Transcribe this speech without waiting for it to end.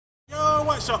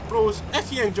what's up, bros?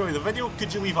 If you enjoy the video,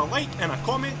 could you leave a like and a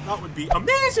comment? That would be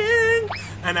amazing!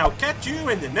 And I'll catch you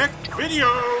in the next video!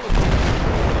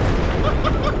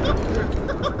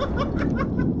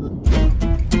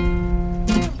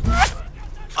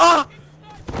 Ah!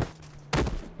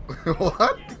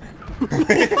 What?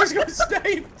 He just got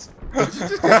sniped! Did you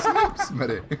just get sniped,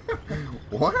 Smitty?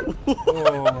 What?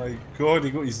 Oh my god,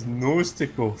 he got his nose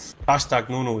tickled. Hashtag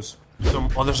no nose.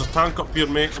 Oh, there's a tank up here,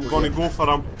 mate. I'm gonna go for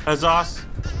him. His ass,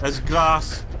 his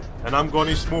grass, and I'm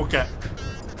gonna smoke it.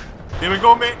 Here we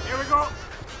go, mate. Here we go.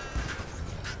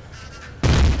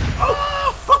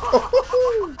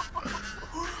 Oh!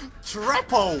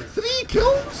 Triple! 3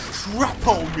 kills?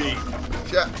 Triple, mate.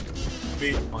 Shit.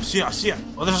 Mate, I see it, I see it.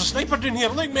 Oh, there's a sniper down here.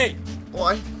 Look, mate.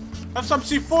 Why? Have some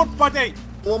C4, buddy.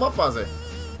 Blow him up, Bazzy.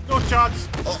 No chance.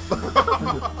 Oh,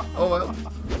 oh well.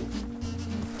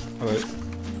 Alright.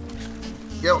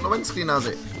 Get on the windscreen, has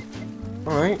it?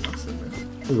 Alright.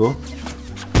 There we go.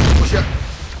 Oh shit.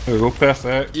 There we go,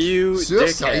 perfect. You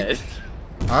Suicide?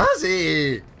 dickhead. Has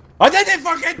he? I didn't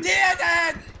fucking do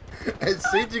it! It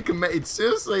said you committed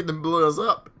suicide and blew us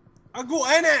up. I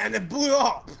got in it and it blew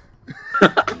up.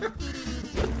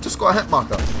 Just got a hit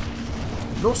marker.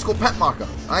 No scope hit marker.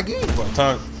 Again. What a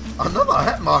tank.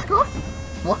 Another hit marker?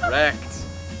 What? Wrecked.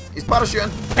 He's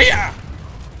parachuting. Hiya!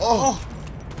 Oh.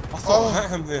 I thought I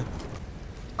hit him there.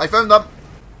 I found him.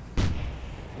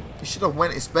 You should have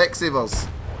went to Specsavers.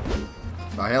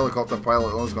 A helicopter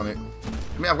pilot was gonna.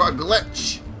 Mate, I've got a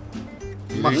glitch.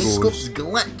 My scope's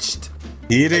glitched.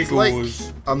 Here It's it goes.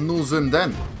 like I'm no zoomed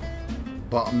in,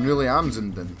 but I'm really am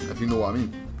zoomed in, if you know what I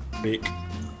mean. Fake.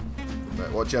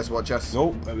 Right, watch this, watch this.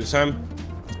 Nope, it was him.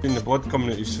 Seen the blood coming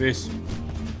out his face.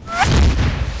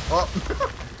 Oh,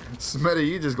 Smitty,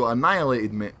 you just got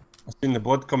annihilated, mate. I seen the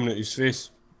blood coming out his face.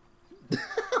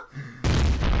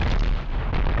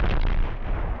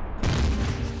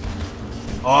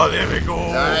 Oh, there we go.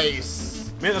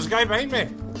 Nice. Mate, there's a guy behind me.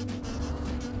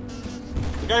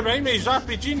 The guy behind me, he's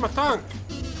RPGing my tank.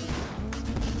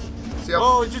 See him?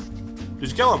 Oh,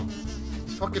 just kill him.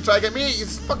 He's fucking trying to get me.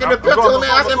 He's fucking Oh, the pit God, on me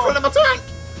ass in God. front of my tank.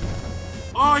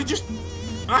 Oh, he just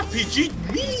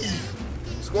RPG'd me.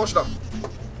 Squashed him.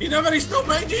 He never stopped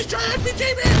behind you, he's trying to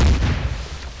RPG me.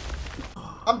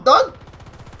 I'm done.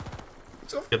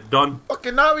 So You're done.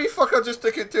 fucking now we fucker just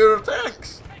took it to our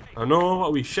tanks. I know, what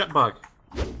a wee shitbag.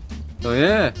 Oh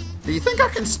yeah. Do you think I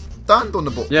can stand on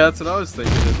the boat? Yeah, that's what I was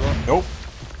thinking as well. Nope.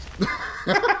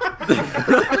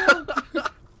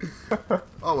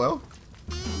 Oh well.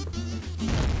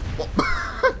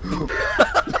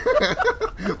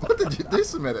 What did you do,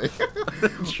 Smitty?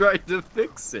 Tried to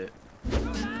fix it.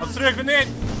 I threw a grenade.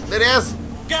 There he is.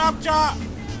 Get up, chat.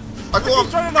 I got He's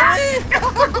him. running away.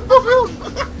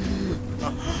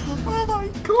 Oh my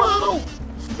Claro.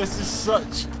 This is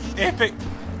such epic.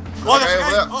 Oh, Okay, this over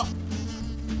guy. there. Oh.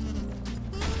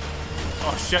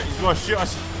 Oh shit, he's gonna shoot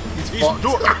us. He's fucked.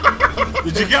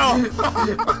 Did you get him?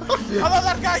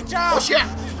 Another guy, Jack! Oh shit.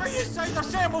 He's right inside, I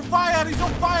set him on fire, he's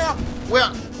on fire!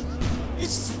 Where?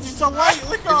 He's alight,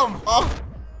 look at him! Oh,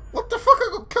 what the fuck? I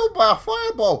got killed by a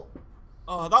fireball.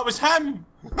 Oh, that was him!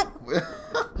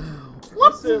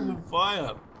 What? I set him on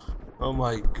fire. Oh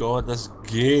my god, this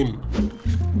game.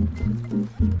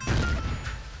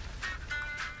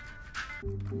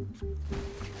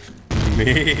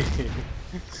 Mate!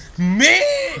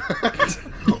 Mate! How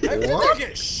did I What?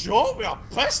 get shot with a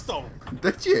pistol?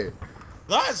 Did you?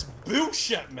 That's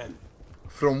bullshit, man.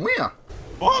 From where?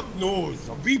 Fuck knows.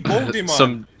 A wee baldy man.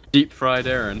 Some deep fried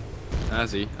Aaron.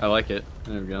 Azzy. I like it.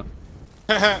 There we go.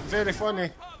 Very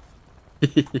funny.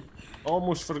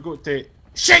 Almost forgot to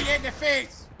shake you in the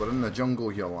face. We're in the jungle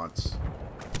here, lads.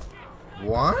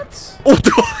 What? Oh,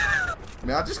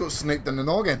 Man, I just got sniped in the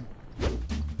noggin.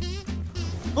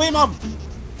 Blame him.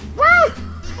 Woo!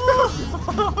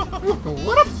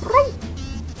 What a pro!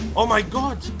 Oh my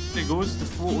god. There goes the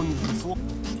floating,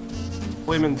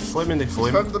 flaming the He's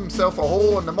flame. found himself a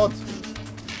hole in the mud.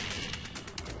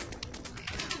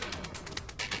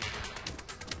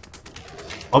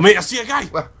 Oh mate, I see a guy.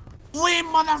 Where? Flame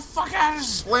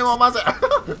motherfuckers. Flame on, has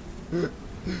it?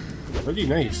 Very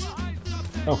nice.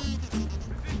 Oh.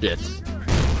 shit.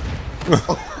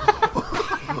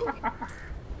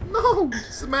 No,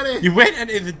 Smitty.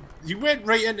 You went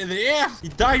right into the air. You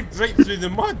dived right through the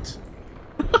mud.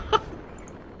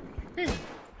 Hey,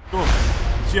 go.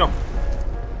 See him.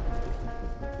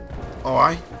 Oh,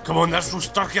 aye. Come on, let's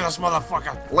roast turkey this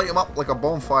motherfucker. Light him up like a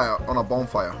bonfire on a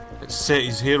bonfire. Let's set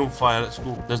his hair on fire. Let's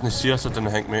go. Doesn't see us, I didn't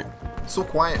think, mate. So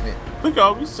quiet, mate. Look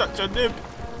at him, he's such a noob.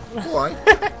 Oh, aye.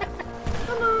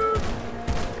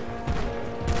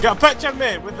 Get a picture,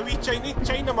 mate, with the wee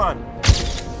Chinaman.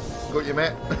 Got you,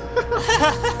 mate.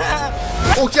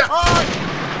 Oh, shit! Oh,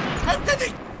 how did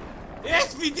he?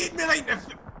 Yes, he did me right in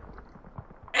the...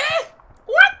 Eh?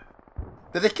 What?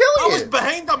 Did they kill you? I was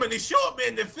behind him and he shot me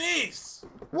in the face.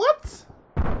 What?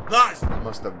 That's...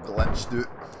 Must have glitched it.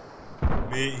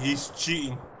 Mate, he's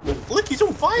cheating. Look, he's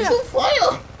on fire. He's on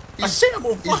fire! I set him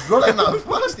on fire. He's running that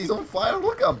fast. He's on fire.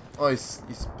 Look at him. Oh, he's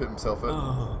put himself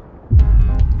out.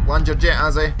 Land your jet,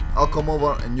 Azzy. I'll come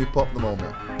over and you pop them all,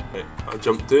 mate. Right, I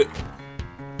jumped out.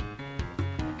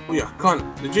 Oh, you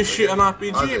cunt. Did you shoot an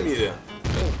RPG at me there?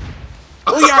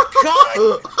 Oh, you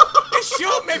cunt! He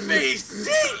shot me face!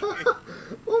 See?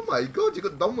 Oh my god, you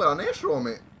got done with an S-roll,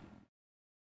 mate.